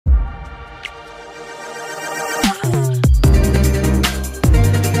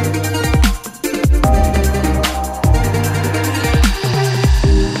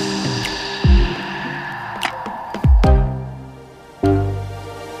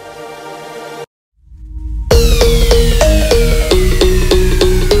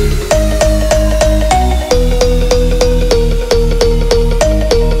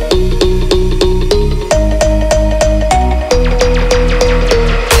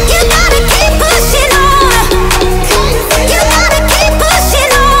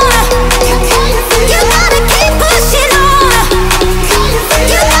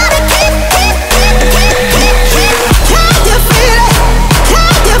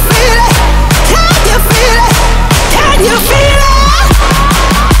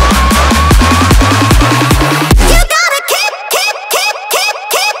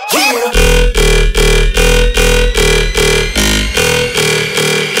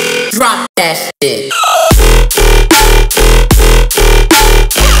that shit.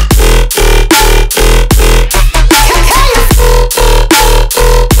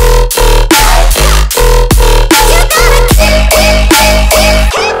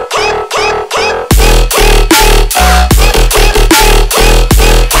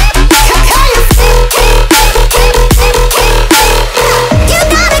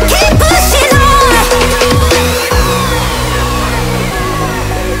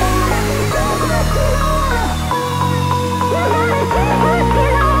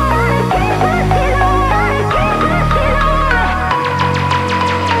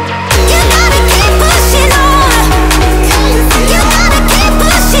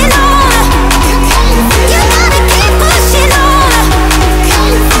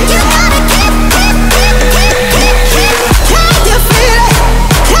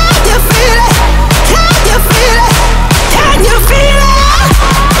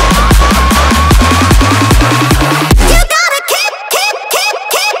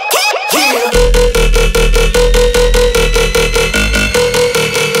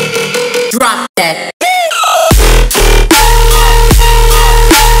 Drop that.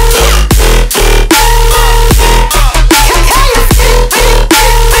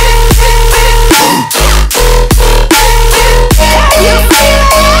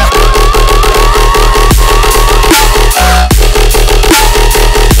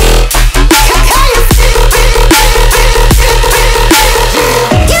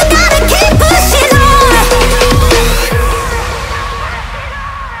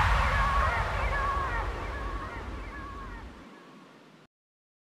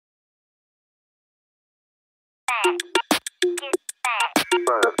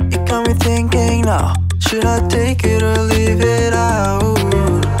 It got me thinking now, should I take it or leave it out?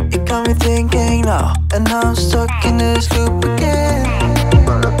 It got me thinking now, and now I'm stuck in this loop again.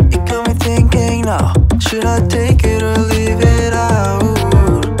 It got me thinking now, should I take it or leave it out?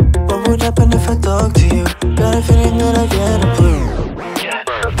 What would happen if I talk to you? Got a feeling that I get a clue.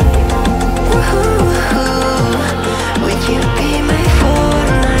 Would you be my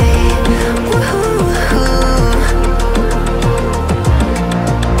Fortnite?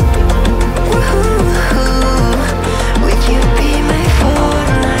 Would you be my Fortnite?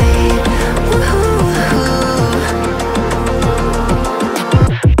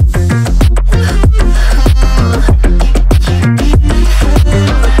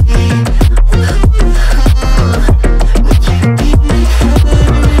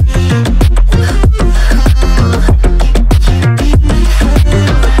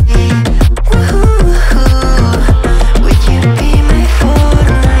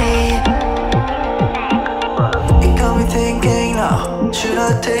 Should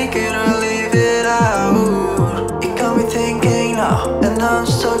I take it or leave it out? It got me thinking now, and now I'm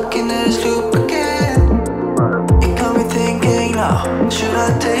stuck in this loop again. It got me thinking now, should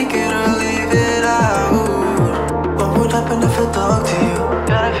I take it or leave it out? What would happen if I talk to you?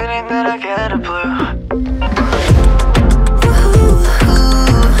 Got a feeling that I get a blue.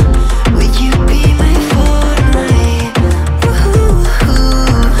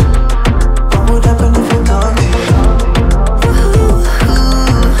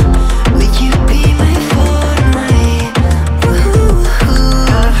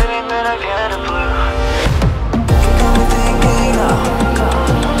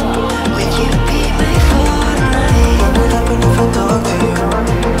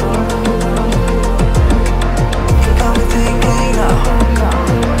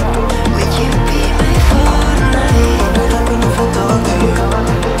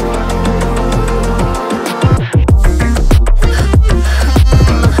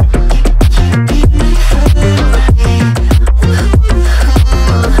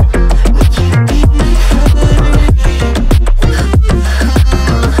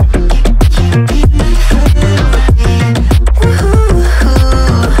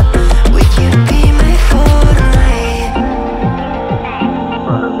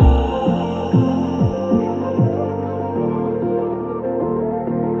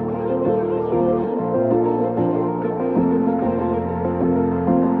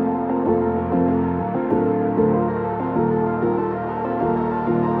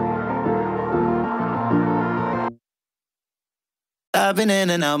 I've been in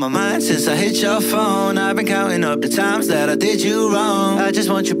and out my mind since I hit your phone. I've been counting up the times that I did you wrong. I just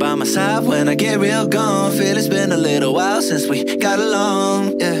want you by my side when I get real gone. Feel it's been a little while since we got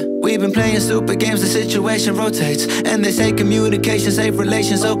along, yeah. We've been playing stupid games, the situation rotates. And they say communication, safe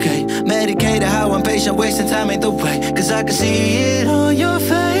relations, okay. Medicated how I'm patient, wasting time ain't the way. Cause I can see it on your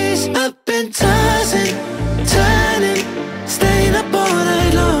face. I've been tossing, turning, staying up all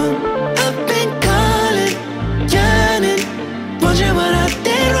night long. I've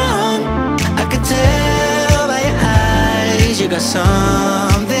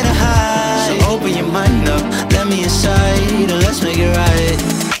got something to hide. So open your mind up, let me inside, and let's make it right.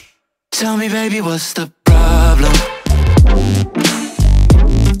 Tell me, baby, what's the problem?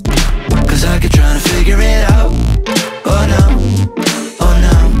 Cause I keep trying to figure it out. Oh no, oh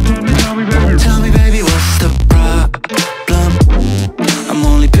no. Tell me, baby, what's the problem? I'm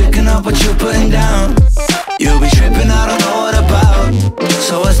only picking up what you're putting down. You'll be tripping, I don't know what about.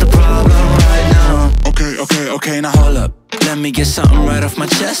 So what's the problem right now? Okay, now hold up. Let me get something right off my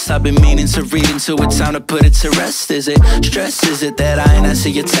chest. I've been meaning to read into it, time to put it to rest. Is it stress? Is it that I ain't answer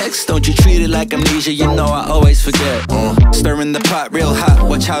your text? Don't you treat it like amnesia, you know I always forget. Stirring the pot real hot,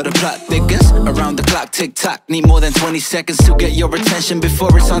 watch how the plot thickens. Around the clock, tick tock, need more than 20 seconds to get your attention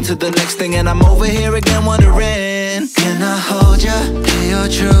before it's on to the next thing. And I'm over here again wondering, can I hold ya, hear your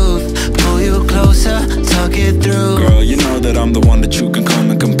truth, pull you closer, talk it through? Girl, you know that I'm the one that you can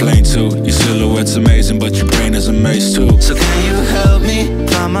come and complain to. Your silhouette's amazing, but your brain is a maze too. So can you help me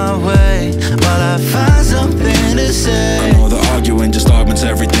find my way while I find something to say? I know the arguing just augments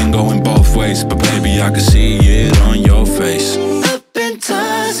everything going both ways, but baby, I can see it on your face. Up and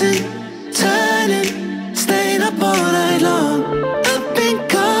tossing, turning, staying up all night long. Up and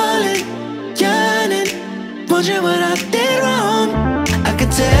calling, yearning, wondering what I did wrong. I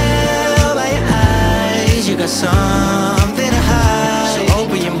could tell by your eyes you got something to hide. So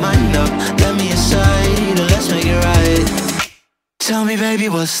open your mind up, let me inside, and let's make it right. Tell me, baby,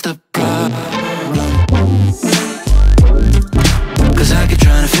 what's the problem? Cause I keep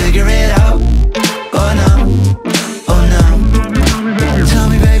trying to figure it out. Oh no, oh no. Tell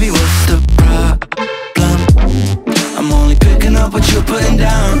me, baby, what's the problem? I'm only picking up what you're putting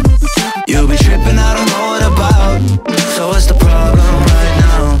down. You'll be tripping, I don't know what about. So what's the problem right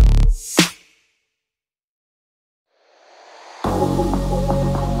now?